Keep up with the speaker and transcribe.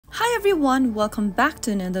Hi everyone, welcome back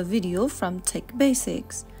to another video from Tech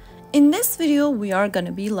Basics. In this video, we are going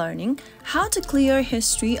to be learning how to clear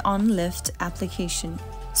history on Lyft application.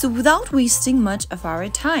 So without wasting much of our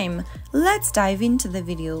time, let's dive into the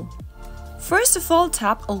video. First of all,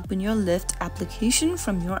 tap open your Lyft application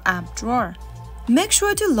from your app drawer. Make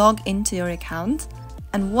sure to log into your account,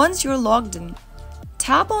 and once you're logged in,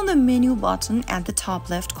 tap on the menu button at the top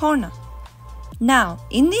left corner. Now,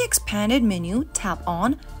 in the expanded menu, tap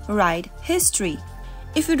on Ride History.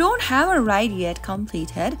 If you don't have a ride yet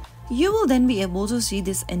completed, you will then be able to see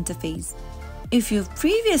this interface. If you've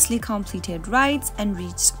previously completed rides and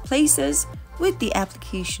reached places with the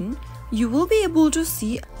application, you will be able to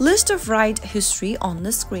see a list of ride history on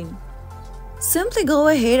the screen. Simply go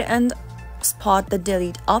ahead and spot the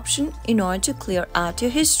delete option in order to clear out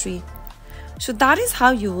your history. So that is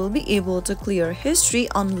how you will be able to clear history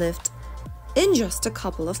on Lyft in just a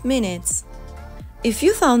couple of minutes. If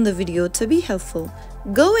you found the video to be helpful,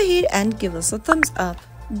 go ahead and give us a thumbs up.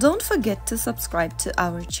 Don't forget to subscribe to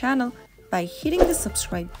our channel by hitting the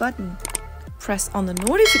subscribe button. Press on the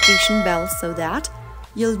notification bell so that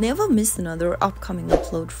you'll never miss another upcoming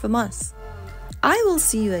upload from us. I will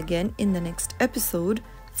see you again in the next episode.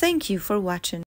 Thank you for watching.